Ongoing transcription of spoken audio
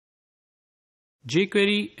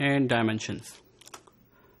jQuery and dimensions.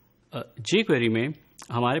 jQuery میں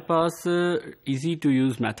ہمارے پاس easy to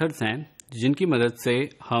use methods ہیں جن کی مدد سے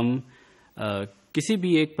ہم کسی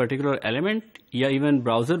بھی ایک پرٹیکولر ایلیمنٹ یا ایون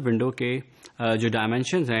براؤزر ونڈو کے جو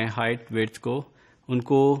ڈائمینشنز ہیں ہائٹ ویڈتھ کو ان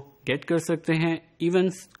کو گیٹ کر سکتے ہیں. ایون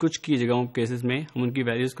کچھ کی جگہوں کیسز میں ہم ان کی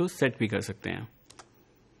ویلیوز کو سیٹ بھی کر سکتے ہیں.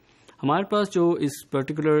 ہمارے پاس جو اس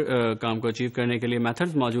پرٹیکولر کام کو اچیو کرنے کے لیے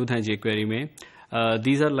میتھڈز موجود ہیں jQuery میں.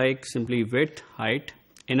 These are like simply width, height,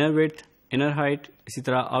 inner width, inner height, اسی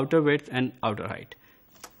طرح outer width and outer height.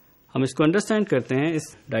 ہم اس کو انڈرسٹینڈ کرتے ہیں اس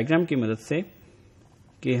ڈائیگرام کی مدد سے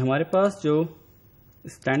کہ ہمارے پاس جو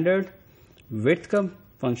اسٹینڈرڈ width کا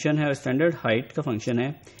فنکشن ہے اور اسٹینڈرڈ height کا فنکشن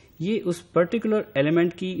ہے یہ اس پرٹیکولر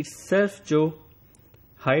ایلیمنٹ کی سیلف جو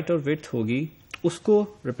height اور width ہوگی اس کو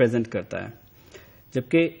ریپرزینٹ کرتا ہے,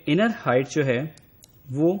 جبکہ انر ہائٹ جو ہے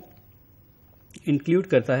وہ انکلوڈ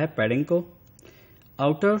کرتا ہے پیڈنگ کو,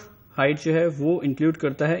 آؤٹر ہائٹ جو ہے وہ انکلوڈ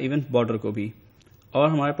کرتا ہے ایون بارڈر کو بھی, اور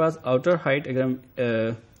ہمارے پاس آؤٹر ہائٹ اگر ہم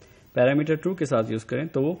پیرامیٹر 2 کے ساتھ یوز کریں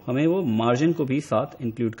تو ہمیں وہ مارجن کو بھی ساتھ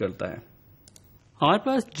انکلوڈ کرتا ہے. ہمارے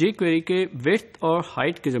پاس jQuery کے width اور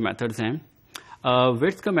ہائٹ کے جو میتھڈز ہیں,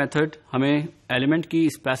 width کا میتھڈ ہمیں ایلیمنٹ کی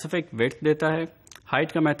اسپیسیفک width دیتا ہے,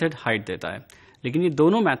 ہائٹ کا میتھڈ ہائٹ دیتا ہے, لیکن یہ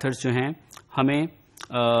دونوں میتھڈز جو ہیں ہمیں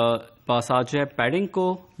پاسات جو ہے پیڈنگ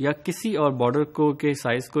کو یا کسی اور بارڈر کو کے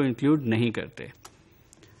سائز کو انکلوڈ نہیں کرتے.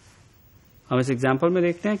 ہم اس ایگزامپل میں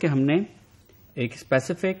دیکھتے ہیں کہ ہم نے ایک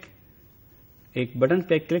اسپیسیفک ایک بٹن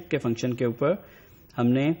پہ کلک کے فنکشن کے اوپر ہم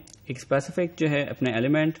نے ایک اسپیسیفک جو ہے اپنے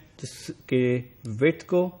ایلیمنٹ جس کے width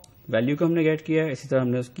کو ویلیو کو ہم نے گیٹ کیا ہے, اسی طرح ہم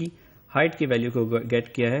نے اس کی ہائٹ کی ویلیو کو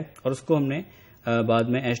گیٹ کیا ہے اور اس کو ہم نے بعد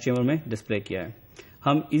میں HTML میں ڈسپلے کیا ہے.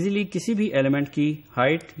 ہم ایزیلی کسی بھی ایلیمنٹ کی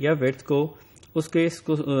ہائٹ یا width کو اس کے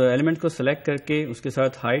ایلیمنٹ کو سلیکٹ کر کے اس کے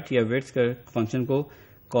ساتھ ہائٹ یا width کا فنکشن کو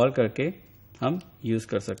کال کر کے ہم یوز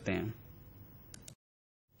کر سکتے ہیں.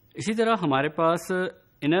 اسی طرح ہمارے پاس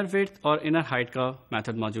انر width اور انر ہائٹ کا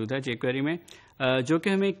میتھڈ موجود ہے jQuery میں, جو کہ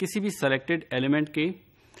ہمیں کسی بھی سلیکٹڈ ایلیمنٹ کی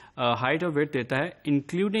ہائٹ اور width دیتا ہے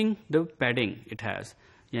including the padding it has,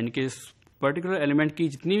 یعنی کہ اس پرٹیکولر ایلیمنٹ کی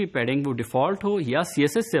جتنی بھی پیڈنگ وہ ڈیفالٹ ہو یا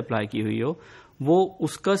CSS سے اپلائی کی ہوئی ہو وہ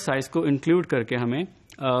اس کا سائز کو انکلوڈ کر کے ہمیں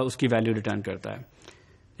اس کی ویلیو ریٹرن کرتا ہے.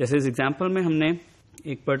 جیسے اس ایگزامپل میں ہم نے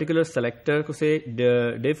ایک پرٹیکولر سلیکٹر کو سے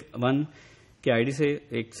div1 کے آئی ڈی سے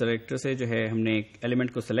ایک سلیکٹر سے جو ہے ہم نے ایک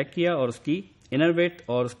ایلیمنٹ کو سلیکٹ کیا اور اس کی انر width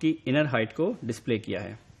اور اس کی انر ہائٹ کو ڈسپلے کیا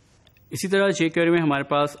ہے. اسی طرح jQuery میں ہمارے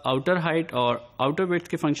پاس آؤٹر ہائٹ اور آؤٹر width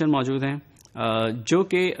کے فنکشن موجود ہیں جو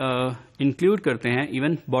کہ انکلوڈ کرتے ہیں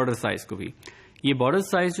ایون بارڈر سائز کو بھی. یہ بارڈر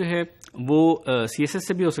سائز جو ہے وہ CSS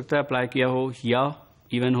سے بھی ہو سکتا ہے اپلائی کیا ہو یا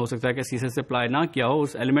ایون ہو سکتا ہے کہ CSS سے اپلائی نہ کیا ہو,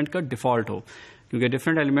 اس ایلیمنٹ کا ڈیفالٹ ہو, کیونکہ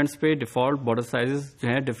ڈفرینٹ ایلیمنٹس پہ ڈیفالٹ بارڈر سائزز جو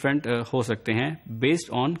ہیں ڈفرینٹ ہو سکتے ہیں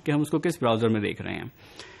بیسڈ آن کہ ہم اس کو کس براؤزر میں دیکھ رہے ہیں.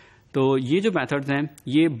 تو یہ جو میتھڈز ہیں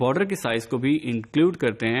یہ بارڈر کے سائز کو بھی انکلوڈ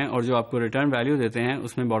کرتے ہیں اور جو آپ کو ریٹرن ویلیو دیتے ہیں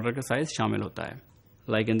اس میں بارڈر کا سائز شامل ہوتا ہے.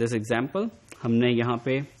 لائک ان دس ایگزامپل ہم نے یہاں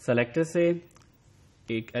پہ سلیکٹر سے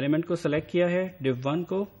ایک ایلیمنٹ کو سلیکٹ کیا ہے div1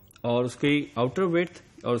 کو, اور اس کی آؤٹر width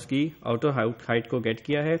اور اس کی آؤٹر ہائٹ کو گیٹ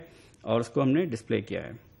کیا ہے اور اس کو ہم نے ڈسپلے کیا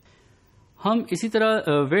ہے. ہم اسی طرح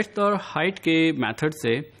width اور ہائٹ کے میتھڈ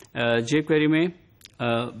سے jQuery میں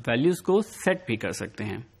ویلیوز کو سیٹ بھی کر سکتے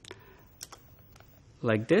ہیں.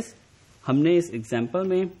 لائک دس ہم نے اس ایگزامپل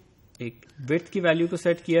میں ایک width کی ویلیو کو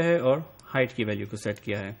سیٹ کیا ہے اور ہائٹ کی ویلیو کو سیٹ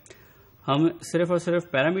کیا ہے. ہم صرف اور صرف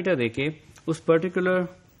پیرامیٹر دے کے اس پرٹیکولر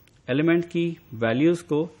ایلیمنٹ کی ویلیوز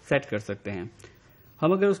کو سیٹ کر سکتے ہیں.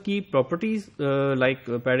 ہم اگر اس کی پراپرٹیز لائک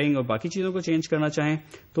پیڈنگ اور باقی چیزوں کو چینج کرنا چاہیں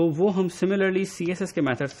تو وہ ہم سملرلی CSS کے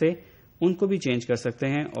میتھڈ سے ان کو بھی چینج کر سکتے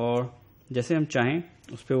ہیں اور جیسے ہم چاہیں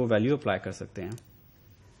اس پہ وہ ویلیو اپلائی کر سکتے ہیں.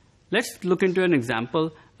 Let's look into an example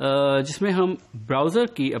جس میں ہم براؤزر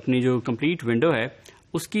کی اپنی جو کمپلیٹ ونڈو ہے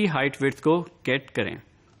اس کی ہائٹ width کو گیٹ کریں.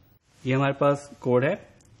 یہ ہمارے پاس کوڈ ہے,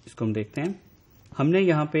 اس کو ہم دیکھتے ہیں. ہم نے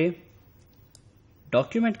یہاں پہ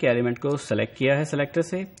ڈاکیومنٹ کے ایلیمنٹ کو سلیکٹ کیا ہے سلیکٹر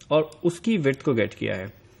سے اور اس کی width کو گیٹ کیا ہے.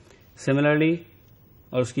 سملرلی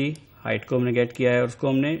اور اس کی ہائٹ کو ہم نے گیٹ کیا ہے اور اس کو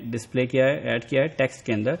ہم نے ڈسپلے کیا ہے, ایڈ کیا ہے ٹیکسٹ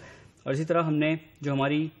کے اندر. اور اسی طرح ہم نے جو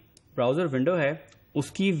ہماری براؤزر ونڈو ہے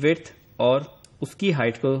اس کی width اور اس کی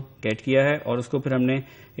ہائٹ کو گیٹ کیا ہے اور اس کو پھر ہم نے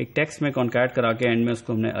ایک ٹیکسٹ میں کانکیٹ کرا کے اینڈ میں اس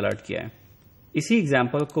کو ہم نے الرٹ کیا ہے. اسی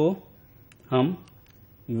ایگزامپل کو ہم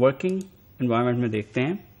ورکنگ انوائرمنٹ میں دیکھتے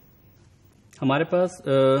ہیں. ہمارے پاس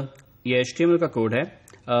یہ HTML کا کوڈ ہے,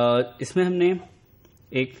 اس میں ہم نے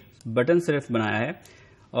ایک بٹن صرف بنایا ہے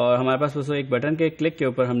اور ہمارے پاس بس ایک بٹن کے کلک کے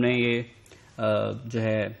اوپر ہم نے یہ جو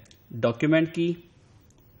ہے ڈاکیومنٹ کی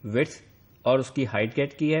width اور اس کی ہائٹ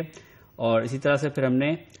گیٹ کی ہے اور اسی طرح سے پھر ہم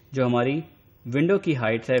نے جو ہماری ونڈو کی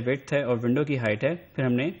ہائٹ ہے width ہے اور ونڈو کی ہائٹ ہے پھر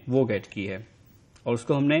ہم نے وہ گیٹ کی ہے. اور اس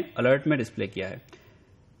کو ہم نے الرٹ میں ڈسپلے کیا ہے.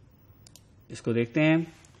 اس کو دیکھتے ہیں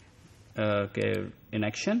کہ ان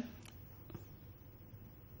ایکشن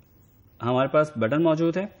ہمارے پاس بٹن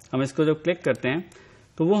موجود ہے. ہم اس کو جب کلک کرتے ہیں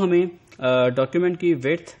تو وہ ہمیں ڈاکیومنٹ کی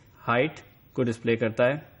ویڈتھ ہائٹ کو ڈسپلے کرتا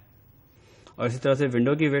ہے اور اسی طرح سے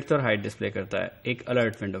ونڈو کی ویڈتھ اور ہائٹ ڈسپلے کرتا ہے ایک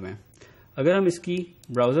الرٹ ونڈو میں. اگر ہم اس کی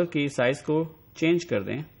براؤزر کی سائز کو چینج کر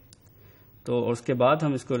دیں تو اور اس کے بعد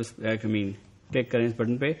ہم اس کو کلک کریں اس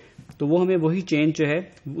بٹن پہ تو وہ ہمیں وہی چینج جو ہے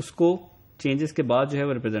اس کو چینجز کے بعد جو ہے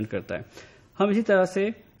وہ ریپرزینٹ کرتا ہے. ہم اسی طرح سے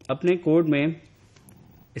اپنے کوڈ میں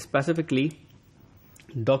اسپیسیفکلی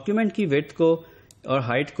ڈاکیومنٹ کی ویڈتھ کو اور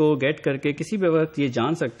ہائٹ کو گیٹ کر کے کسی بھی وقت یہ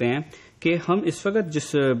جان سکتے ہیں کہ ہم اس وقت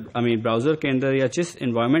جس براؤزر کے اندر یا جس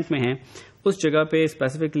انوائرمنٹ میں ہیں اس جگہ پہ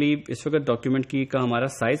اسپیسیفکلی اس وقت ڈاکیومنٹ کی کا ہمارا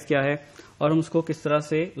سائز کیا ہے اور ہم اس کو کس طرح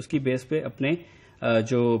سے اس کی بیس پہ اپنے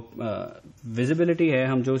جو ویزیبلٹی ہے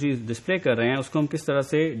ہم جو چیز ڈسپلے کر رہے ہیں اس کو ہم کس طرح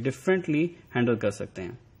سے ڈفرینٹلی ہینڈل کر سکتے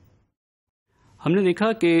ہیں. ہم نے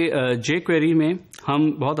دیکھا کہ جے کوئری میں ہم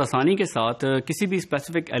بہت آسانی کے ساتھ کسی بھی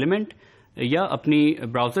اسپیسیفک ایلیمنٹ یا اپنی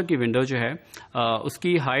براؤزر کی ونڈو جو ہے اس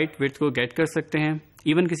کی ہائٹ وڈتھ کو گیٹ کر سکتے ہیں.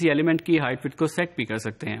 ایون کسی ایلیمنٹ کی ہائٹ وڈتھ کو سیٹ بھی کر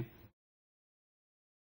سکتے ہیں.